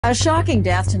A shocking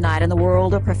death tonight in the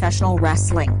world of professional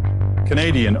wrestling.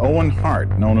 Canadian Owen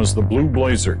Hart, known as the Blue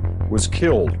Blazer, was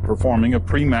killed performing a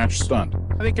pre-match stunt.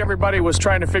 I think everybody was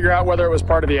trying to figure out whether it was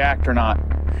part of the act or not.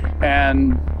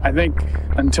 And I think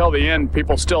until the end,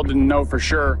 people still didn't know for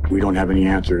sure. We don't have any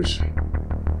answers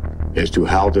as to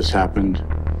how this happened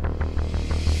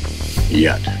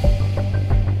yet.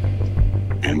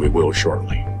 And we will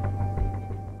shortly.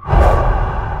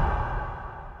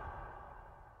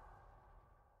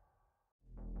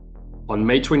 On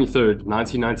May 23,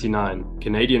 1999,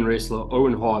 Canadian wrestler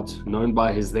Owen Hart, known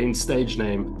by his then stage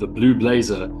name, the Blue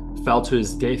Blazer, fell to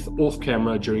his death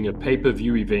off-camera during a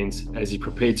pay-per-view event as he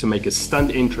prepared to make a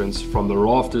stunt entrance from the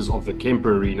rafters of the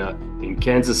Kemper Arena in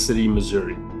Kansas City,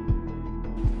 Missouri.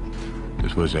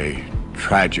 This was a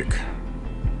tragic,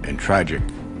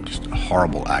 just a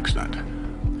horrible accident.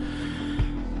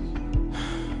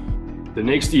 The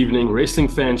next evening, wrestling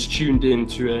fans tuned in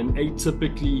to an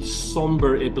atypically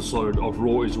somber episode of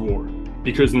Raw is War.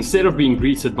 Because instead of being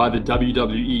greeted by the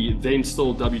WWE, then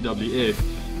still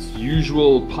WWF's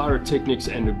usual pyrotechnics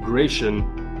and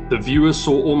aggression, the viewers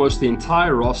saw almost the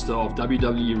entire roster of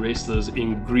WWE wrestlers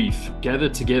in grief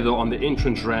gathered together on the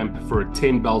entrance ramp for a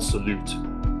 10-bell salute.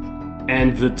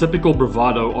 And the typical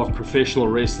bravado of professional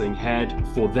wrestling had,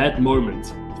 for that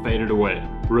moment, faded away,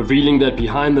 revealing that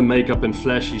behind the makeup and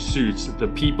flashy suits, the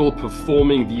people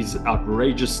performing these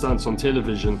outrageous stunts on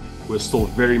television were still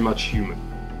very much human.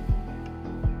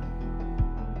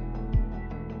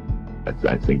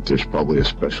 I think there's probably a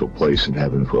special place in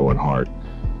heaven for Owen Hart,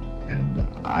 and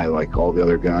I, like all the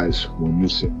other guys, will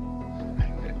miss him,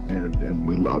 and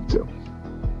we loved him.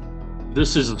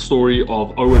 This is the story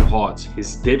of Owen Hart,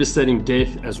 his devastating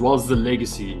death as well as the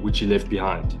legacy which he left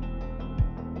behind.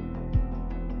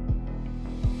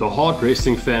 The Hart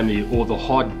wrestling family, or the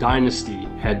Hart dynasty,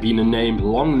 had been a name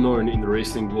long known in the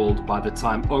wrestling world by the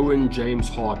time Owen James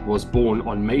Hart was born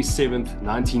on May 7,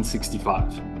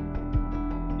 1965.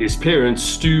 His parents,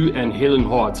 Stu and Helen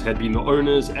Hart, had been the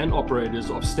owners and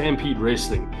operators of Stampede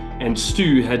Wrestling, and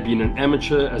Stu had been an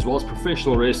amateur as well as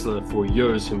professional wrestler for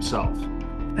years himself.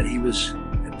 And he was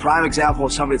a prime example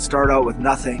of somebody that started out with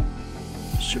nothing,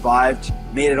 survived,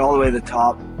 made it all the way to the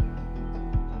top.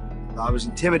 I was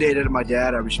intimidated of my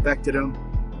dad. I respected him.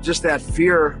 Just that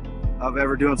fear of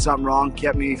ever doing something wrong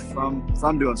kept me from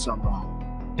doing something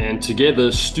wrong. And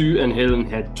together, Stu and Helen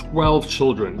had 12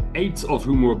 children, 8 of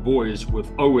whom were boys,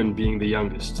 with Owen being the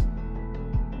youngest.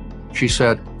 She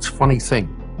said, "It's a funny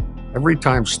thing. Every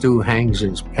time Stu hangs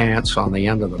his pants on the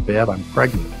end of the bed, I'm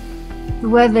pregnant." The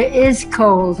weather is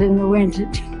cold in the winter.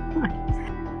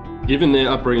 Given their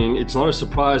upbringing, it's not a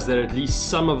surprise that at least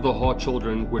some of the Hart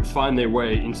children would find their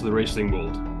way into the wrestling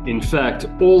world. In fact,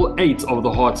 all 8 of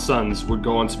the Hart sons would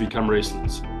go on to become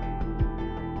wrestlers.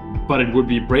 But it would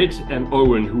be Brett and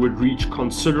Owen who would reach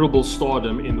considerable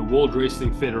stardom in the World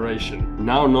Wrestling Federation,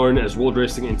 now known as World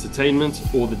Wrestling Entertainment,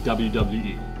 or the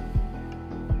WWE.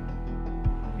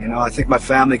 You know, I think my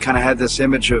family kind of had this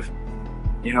image of,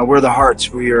 you know, we're the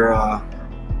Harts, we're,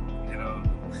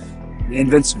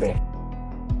 invincible.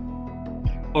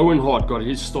 Owen Hart got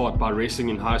his start by wrestling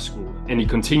in high school, and he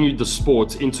continued the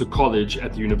sport into college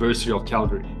at the University of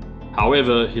Calgary.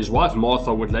 However, his wife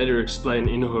Martha would later explain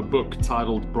in her book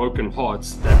titled Broken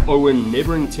Hearts that Owen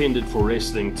never intended for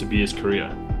wrestling to be his career.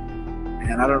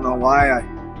 And I don't know why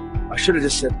I should have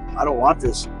just said, I don't want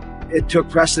this. It took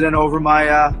precedent over my,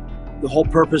 the whole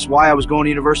purpose why I was going to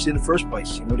university in the first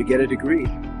place, you know, to get a degree.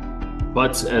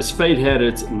 But as fate had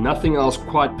it, nothing else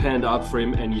quite panned out for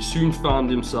him, and he soon found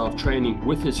himself training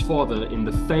with his father in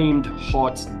the famed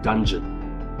Hart Dungeon.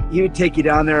 He would take you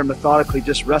down there and methodically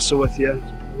just wrestle with you,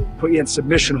 put you in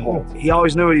submission hold. He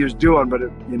always knew what he was doing, but,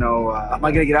 am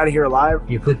I going to get out of here alive?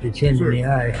 You put the chin in the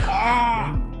eye.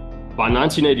 By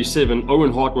 1987,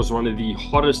 Owen Hart was one of the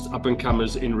hottest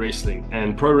up-and-comers in wrestling,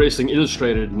 and Pro Wrestling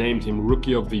Illustrated named him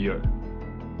Rookie of the Year.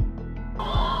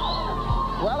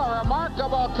 Well, a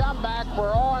remarkable comeback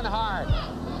for Owen Hart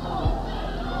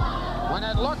when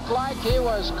it looked like he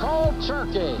was cold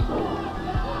turkey.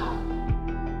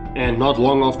 And not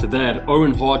long after that,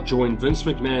 Owen Hart joined Vince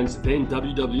McMahon's then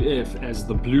WWF as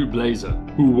the Blue Blazer,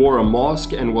 who wore a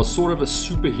mask and was sort of a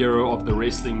superhero of the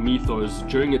wrestling mythos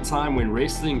during a time when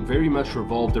wrestling very much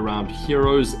revolved around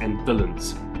heroes and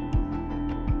villains.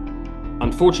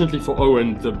 Unfortunately for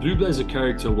Owen, the Blue Blazer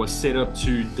character was set up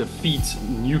to defeat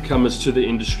newcomers to the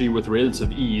industry with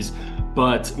relative ease,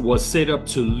 but was set up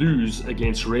to lose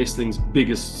against wrestling's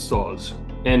biggest stars.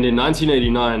 And in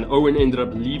 1989, Owen ended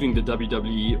up leaving the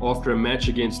WWE after a match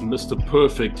against Mr.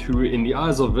 Perfect, who in the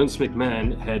eyes of Vince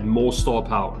McMahon had more star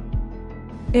power.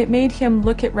 It made him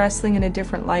look at wrestling in a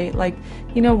different light, like,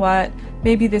 you know what,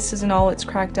 maybe this isn't all it's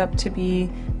cracked up to be,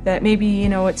 that maybe, you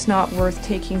know, it's not worth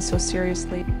taking so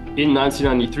seriously. In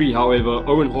 1993, however,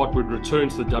 Owen Hart would return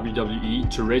to the WWE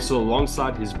to wrestle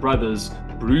alongside his brothers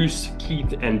Bruce,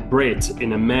 Keith, and Brett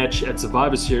in a match at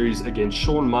Survivor Series against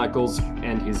Shawn Michaels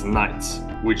and his Knights,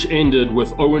 which ended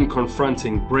with Owen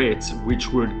confronting Brett, which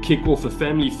would kick off a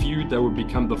family feud that would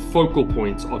become the focal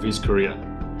point of his career.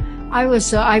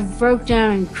 I broke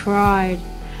down and cried.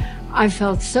 I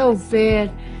felt so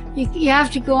bad. You have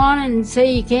to go on and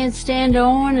say you can't stand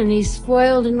Owen and he's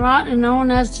spoiled and rotten, and Owen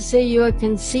has to say you are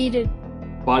conceited.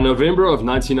 By November of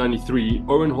 1993,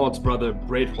 Owen Hart's brother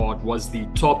Bret Hart was the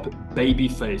top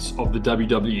babyface of the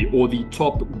WWE, or the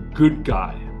top good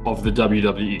guy of the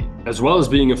WWE, as well as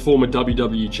being a former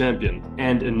WWE champion,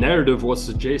 and a narrative was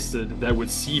suggested that would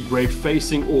see Bret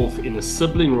facing off in a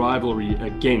sibling rivalry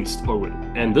against Owen.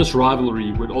 And this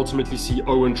rivalry would ultimately see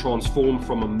Owen transform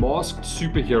from a masked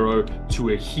superhero to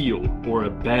a heel, or a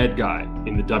bad guy,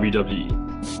 in the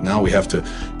WWE. Now we have to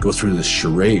go through this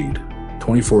charade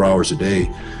 24 hours a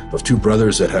day of two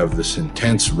brothers that have this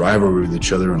intense rivalry with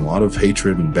each other and a lot of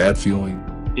hatred and bad feeling.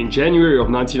 In January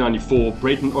of 1994,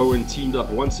 Bret and Owen teamed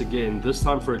up once again, this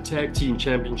time for a tag team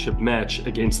championship match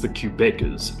against the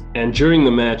Quebecers. And during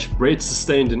the match, Bret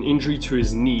sustained an injury to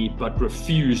his knee but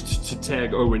refused to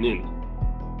tag Owen in.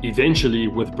 Eventually,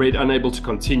 with Bret unable to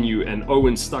continue and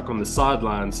Owen stuck on the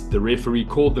sidelines, the referee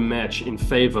called the match in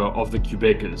favor of the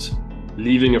Quebecers,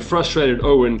 leaving a frustrated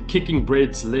Owen kicking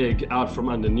Bret's leg out from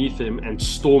underneath him and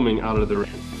storming out of the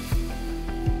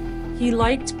ring. He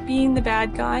liked being the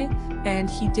bad guy, and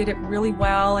he did it really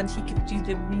well, and he could do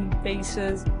the mean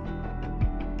faces.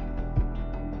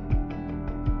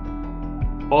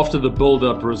 After the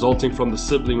build-up resulting from the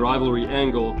sibling rivalry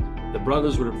angle, the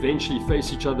brothers would eventually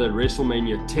face each other at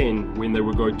WrestleMania 10 when they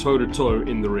would go toe-to-toe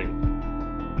in the ring.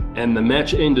 And the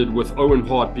match ended with Owen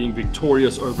Hart being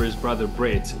victorious over his brother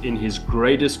Bret in his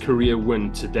greatest career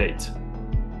win to date.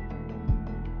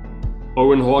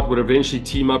 Owen Hart would eventually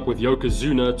team up with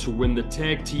Yokozuna to win the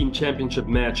Tag Team Championship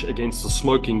match against the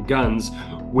Smoking Guns,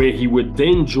 where he would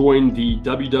then join the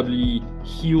WWE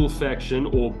heel faction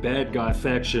or bad guy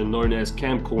faction known as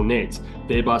Camp Cornette,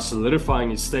 thereby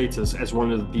solidifying his status as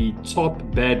one of the top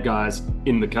bad guys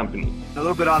in the company. A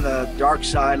little bit on the dark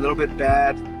side, a little bit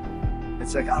bad.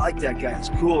 It's like, I like that guy, it's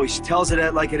cool, he tells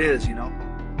it like it is, you know?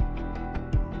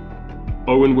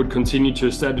 Owen would continue to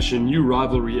establish a new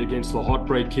rivalry against the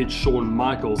Heartbreak Kid Shawn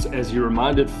Michaels, as he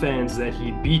reminded fans that he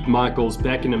beat Michaels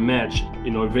back in a match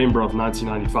in November of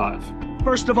 1995.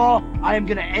 First of all, I am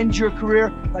going to end your career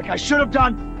like I should have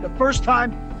done the first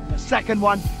time. The second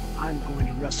one, I'm going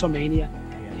to WrestleMania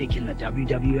and taking the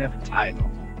WWF title.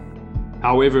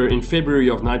 However, in February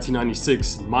of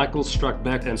 1996, Michaels struck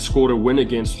back and scored a win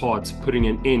against Hart, putting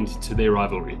an end to their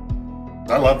rivalry.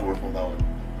 I loved working with Owen,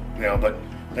 you know, but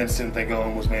Vince didn't think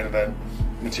Owen was main event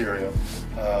material.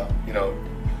 You know,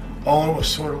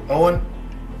 Owen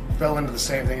fell into the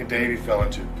same thing that Davey fell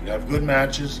into. You have good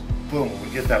matches, boom, we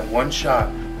get that one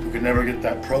shot. We could never get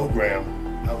that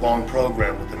program, that long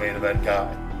program with the main event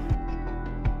guy.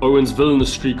 Owen's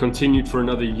villainous streak continued for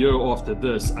another year after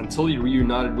this, until he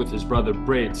reunited with his brother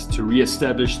Bret to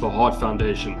re-establish the Hart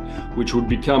Foundation, which would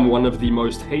become one of the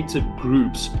most hated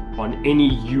groups on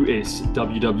any US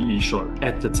WWE show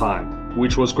at the time,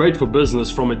 which was great for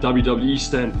business from a WWE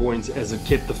standpoint, as it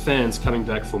kept the fans coming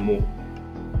back for more.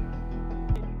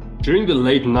 During the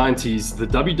late 90s, the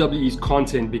WWE's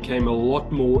content became a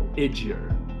lot more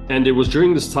edgier. And it was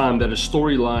during this time that a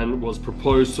storyline was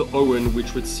proposed to Owen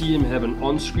which would see him have an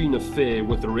on-screen affair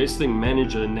with a wrestling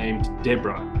manager named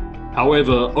Deborah.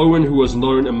 However, Owen, who was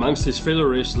known amongst his fellow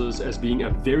wrestlers as being a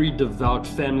very devout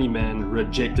family man,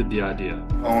 rejected the idea.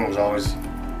 Owen was always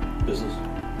business.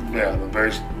 Yeah, a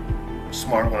very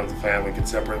smart one of the family, could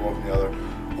separate one from the other.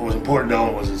 What was important to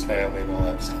Owen was his family and all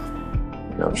that stuff.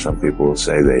 You know, some people will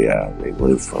say they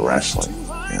live for wrestling,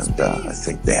 and I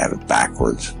think they have it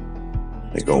backwards.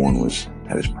 I think Owen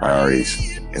had his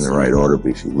priorities in the right order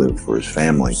because he lived for his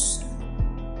family.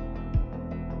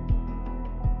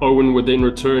 Owen would then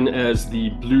return as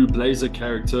the Blue Blazer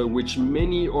character, which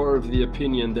many are of the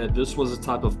opinion that this was a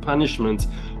type of punishment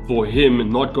for him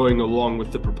not going along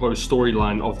with the proposed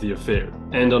storyline of the affair.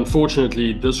 And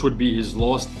unfortunately, this would be his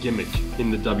last gimmick in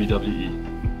the WWE.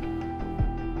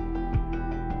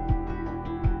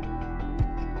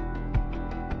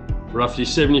 Roughly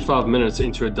 75 minutes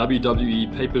into a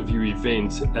WWE pay-per-view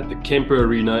event at the Kemper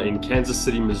Arena in Kansas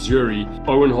City, Missouri,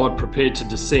 Owen Hart prepared to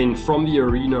descend from the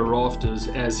arena rafters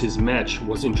as his match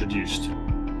was introduced.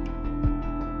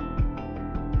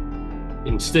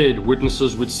 In Instead,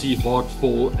 witnesses would see Hart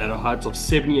fall at a height of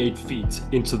 78 feet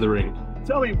into the ring.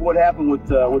 Tell me what happened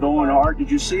with Owen Hart. Did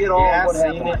you see it all? Yeah, what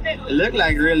I seen happened? it. It looked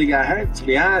like he really got hurt, to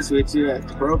be honest with you. A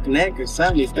broken neck or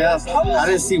something. He fell. I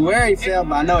didn't see where he fell,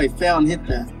 but I know he fell and hit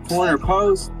the corner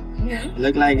post. It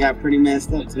looked like he got pretty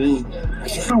messed up to me.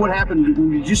 What happened?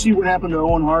 Did you see what happened to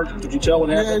Owen Hart? Did you tell what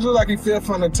happened? Yeah, it looked like he fell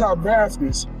from the top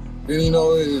rafters. And, you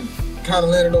know, it kind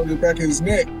of landed on the back of his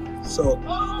neck. So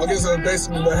I guess that's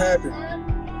basically what happened.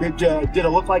 Did it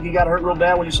look like he got hurt real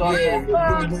bad when you saw it?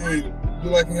 Yeah, it really did. It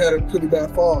looked like he had a pretty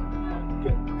bad fall.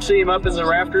 See him up in the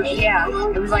rafters? Yeah,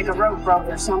 it was like a rope broke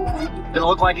or something. Did it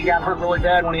look like he got hurt really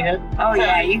bad when he hit? Oh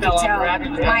yeah, you could tell.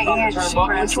 My aunt,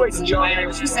 she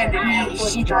said that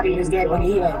she thought he was dead when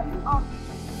he hit.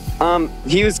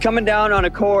 He was coming down on a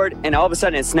cord and all of a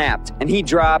sudden it snapped and he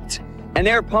dropped and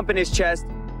they were pumping his chest.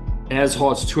 As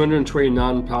Hart's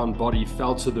 229-pound body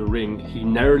fell to the ring, he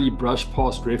narrowly brushed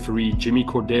past referee Jimmy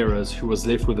Corderas, who was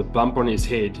left with a bump on his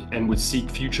head and would seek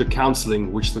future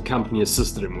counseling, which the company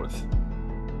assisted him with.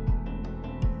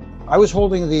 I was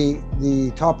holding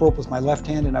the top rope with my left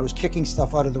hand and I was kicking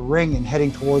stuff out of the ring and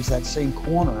heading towards that same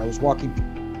corner. I was walking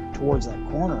towards that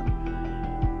corner.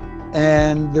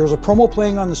 And there was a promo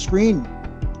playing on the screen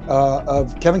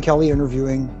of Kevin Kelly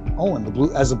interviewing Owen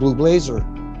as the Blue Blazer.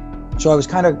 So I was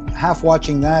kind of half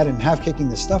watching that and half kicking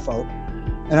the stuff out.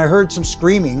 And I heard some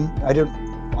screaming. I didn't,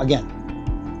 again,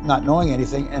 not knowing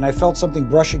anything. And I felt something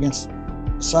brush against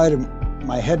the side of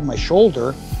my head and my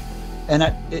shoulder. And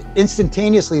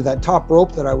instantaneously, that top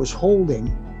rope that I was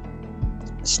holding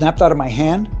snapped out of my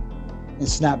hand and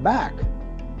snapped back.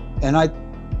 And I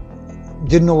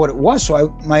didn't know what it was. So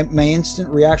my instant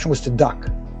reaction was to duck.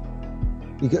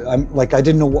 Because I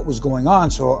didn't know what was going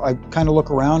on. So I kind of look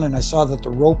around and I saw that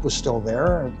the rope was still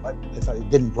there. I thought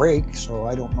it didn't break, so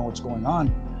I don't know what's going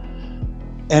on.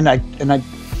 And I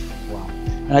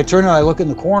turn and I look in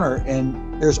the corner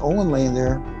and there's Owen laying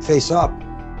there face up.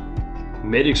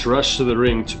 Medics rushed to the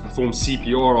ring to perform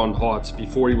CPR on Hart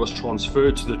before he was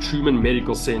transferred to the Truman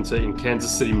Medical Center in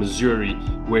Kansas City, Missouri,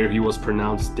 where he was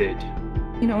pronounced dead.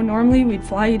 You know, normally we'd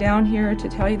fly you down here to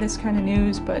tell you this kind of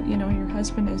news, but you know, your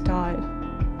husband has died.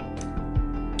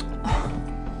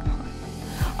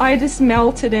 I just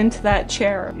melted into that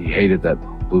chair. He hated that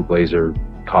Blue Blazer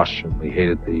costume.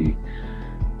 He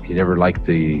never liked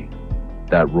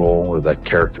that role or that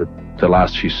character. The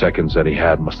last few seconds that he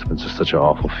had must have been just such an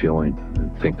awful feeling.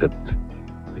 I think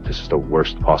this is the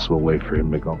worst possible way for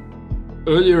him to go.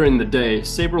 Earlier in the day,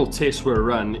 several tests were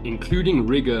run, including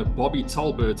rigger Bobby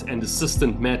Talbot and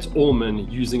assistant Matt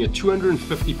Allman using a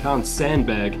 250-pound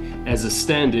sandbag as a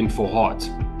stand-in for Hart.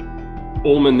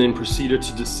 Allman then proceeded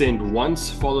to descend once,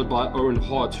 followed by Owen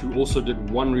Hart, who also did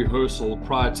one rehearsal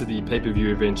prior to the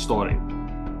pay-per-view event starting.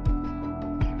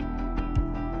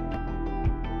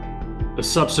 A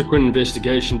subsequent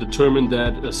investigation determined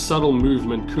that a subtle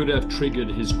movement could have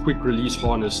triggered his quick-release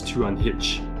harness to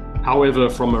unhitch. However,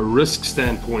 from a risk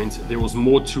standpoint, there was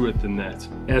more to it than that.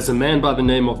 As a man by the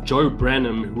name of Joe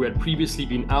Branham, who had previously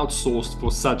been outsourced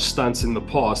for such stunts in the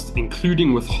past,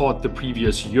 including with Hart the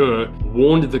previous year,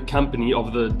 warned the company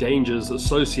of the dangers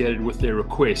associated with their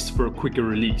request for a quicker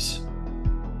release.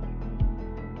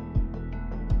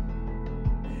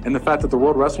 And the fact that the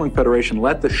World Wrestling Federation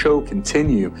let the show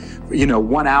continue,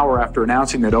 1 hour after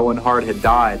announcing that Owen Hart had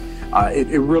died,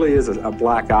 it really is a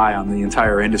black eye on the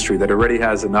entire industry that already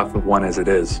has enough of one as it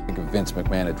is. I think if Vince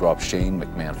McMahon had dropped Shane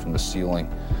McMahon from the ceiling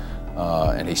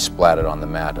and he splatted on the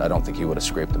mat, I don't think he would have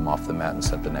scraped him off the mat and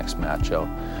sent the next match out.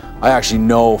 I actually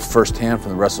know firsthand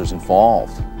from the wrestlers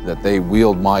involved that they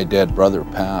wheeled my dead brother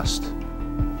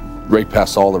right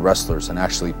past all the wrestlers and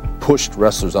actually pushed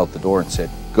wrestlers out the door and said,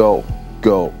 go,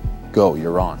 go, go,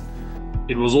 you're on.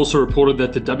 It was also reported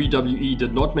that the WWE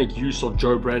did not make use of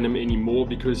Joe Branham anymore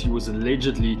because he was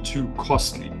allegedly too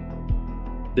costly.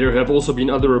 There have also been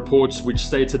other reports which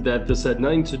stated that this had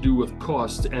nothing to do with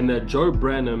cost and that Joe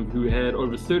Branham, who had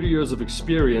over 30 years of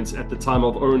experience at the time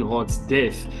of Owen Hart's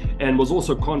death and was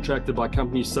also contracted by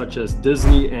companies such as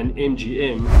Disney and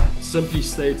MGM, simply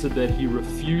stated that he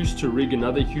refused to rig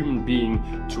another human being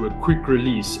to a quick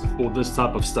release for this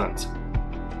type of stunt.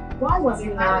 Why was he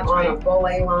not on a full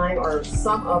A line or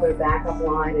some other backup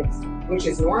line, which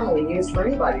is normally used for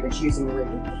anybody that's using a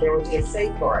rigging? There would be a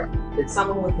safeguard that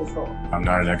someone would control. I'm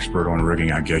not an expert on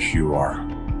rigging, I guess you are.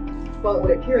 Well, it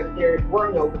would appear that there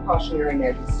were no precautionary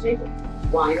measures taken.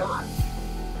 Why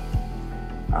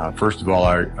not? First of all,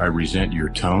 I resent your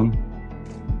tone.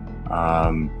 I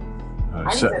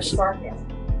resent sarcasm.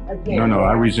 Again, no,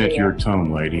 I resent your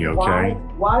tone, lady, okay?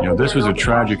 Why this was a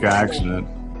tragic accident.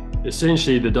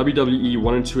 Essentially, the WWE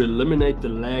wanted to eliminate the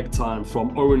lag time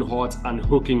from Owen Hart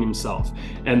unhooking himself,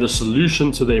 and the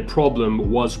solution to their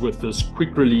problem was with this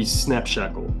quick-release snap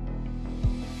shackle.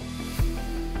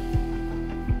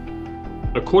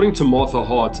 According to Martha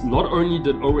Hart, not only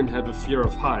did Owen have a fear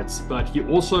of heights, but he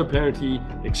also apparently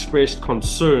expressed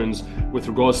concerns with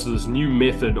regards to this new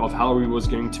method of how he was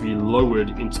going to be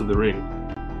lowered into the ring.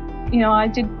 You know, I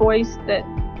did voice that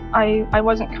I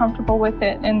wasn't comfortable with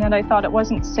it and that I thought it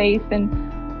wasn't safe, and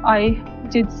I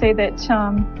did say that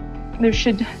there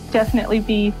should definitely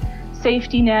be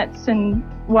safety nets and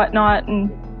whatnot, and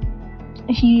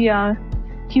he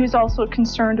was also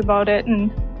concerned about it,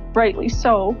 and rightly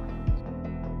so.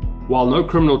 While no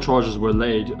criminal charges were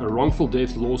laid, a wrongful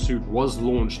death lawsuit was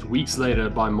launched weeks later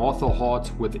by Martha Hart,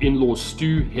 with in-laws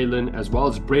Stu, Helen, as well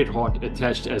as Bret Hart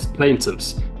attached as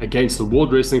plaintiffs against the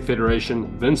World Wrestling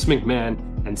Federation, Vince McMahon,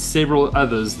 and several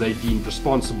others they deemed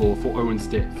responsible for Owen's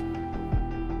death.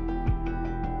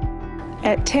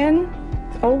 At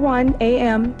 10:01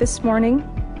 a.m. this morning,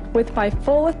 with my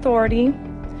full authority,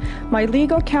 my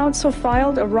legal counsel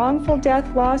filed a wrongful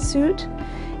death lawsuit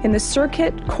in the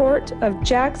Circuit Court of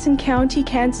Jackson County,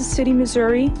 Kansas City,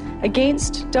 Missouri,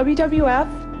 against WWF,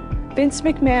 Vince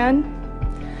McMahon,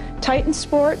 Titan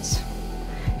Sports,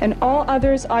 and all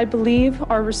others I believe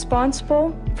are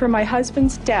responsible for my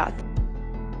husband's death.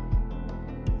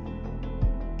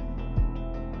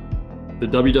 The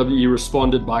WWE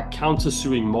responded by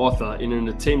countersuing Martha in an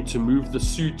attempt to move the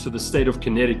suit to the state of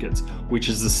Connecticut, which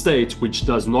is the state which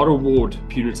does not award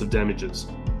punitive damages.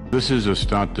 This is a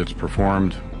stunt that's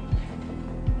performed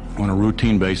on a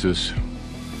routine basis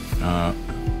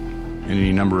in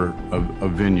any number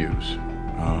of venues.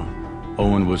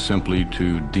 Owen was simply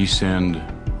to descend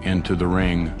into the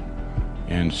ring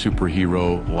in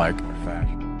superhero-like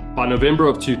fashion. By November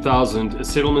of 2000, a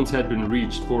settlement had been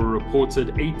reached for a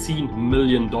reported $18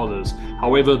 million.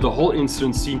 However, the whole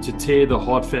incident seemed to tear the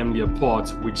Hart family apart,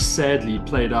 which sadly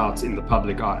played out in the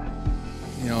public eye.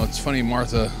 You know, it's funny,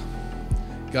 Martha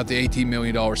got the $18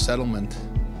 million settlement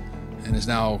and has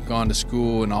now gone to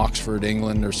school in Oxford,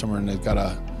 England, or somewhere, and has got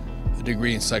a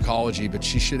degree in psychology, but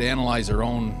she should analyze her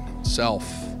own self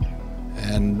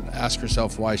and ask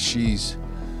herself why she's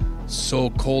so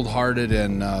cold-hearted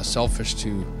and selfish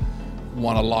to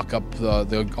want to lock up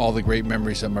all the great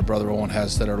memories that my brother Owen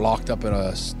has that are locked up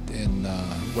in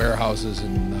warehouses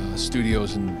and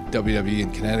studios in WWE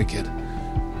in Connecticut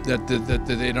that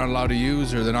they're not allowed to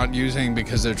use, or they're not using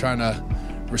because they're trying to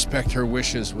respect her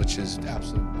wishes, which is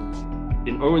absolute bullshit.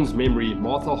 In Owen's memory,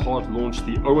 Martha Hart launched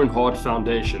the Owen Hart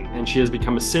Foundation, and she has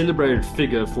become a celebrated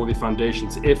figure for the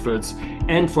foundation's efforts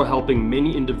and for helping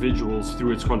many individuals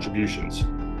through its contributions.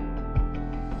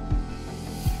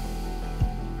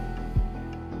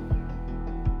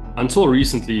 Until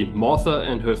recently, Martha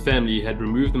and her family had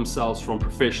removed themselves from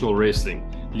professional wrestling,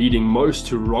 leading most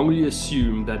to wrongly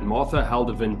assume that Martha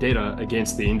held a vendetta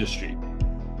against the industry.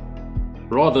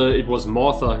 Rather, it was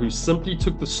Martha who simply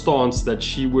took the stance that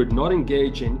she would not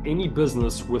engage in any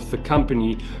business with the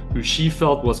company who she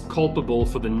felt was culpable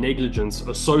for the negligence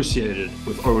associated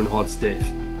with Owen Hart's death.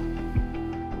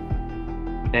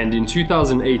 And in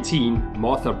 2018,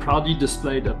 Martha proudly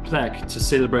displayed a plaque to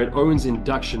celebrate Owen's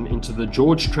induction into the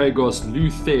George Tragos Lou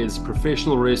Thesz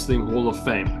Professional Wrestling Hall of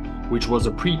Fame, which was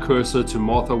a precursor to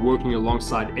Martha working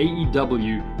alongside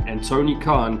AEW and Tony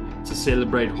Khan to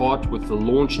celebrate Hart with the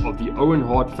launch of the Owen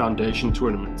Hart Foundation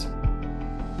tournament.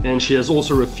 And she has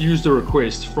also refused a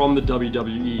request from the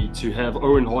WWE to have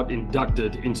Owen Hart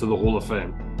inducted into the Hall of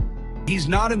Fame. He's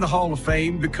not in the Hall of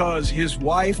Fame because his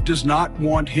wife does not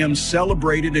want him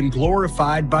celebrated and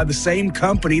glorified by the same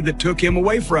company that took him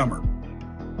away from her.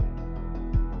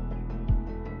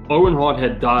 Owen Hart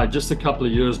had died just a couple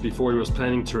of years before he was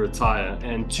planning to retire,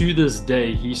 and to this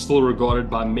day he's still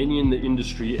regarded by many in the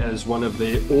industry as one of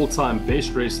their all-time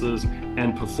best wrestlers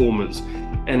and performers.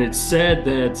 And it's sad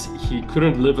that he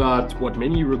couldn't live out what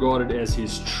many regarded as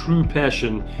his true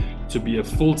passion, to be a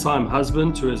full-time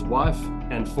husband to his wife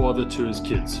and father to his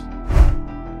kids.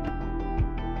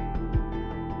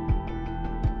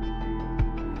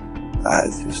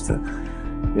 It's just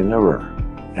you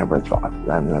never thought,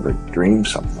 I never dreamed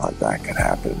something like that could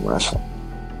happen in wrestling.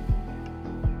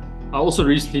 I also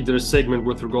recently did a segment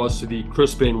with regards to the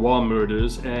Chris Benoit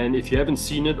murders, and if you haven't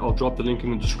seen it, I'll drop the link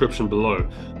in the description below.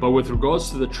 But with regards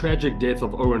to the tragic death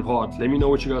of Owen Hart, let me know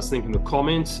what you guys think in the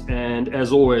comments, and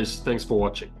as always, thanks for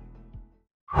watching.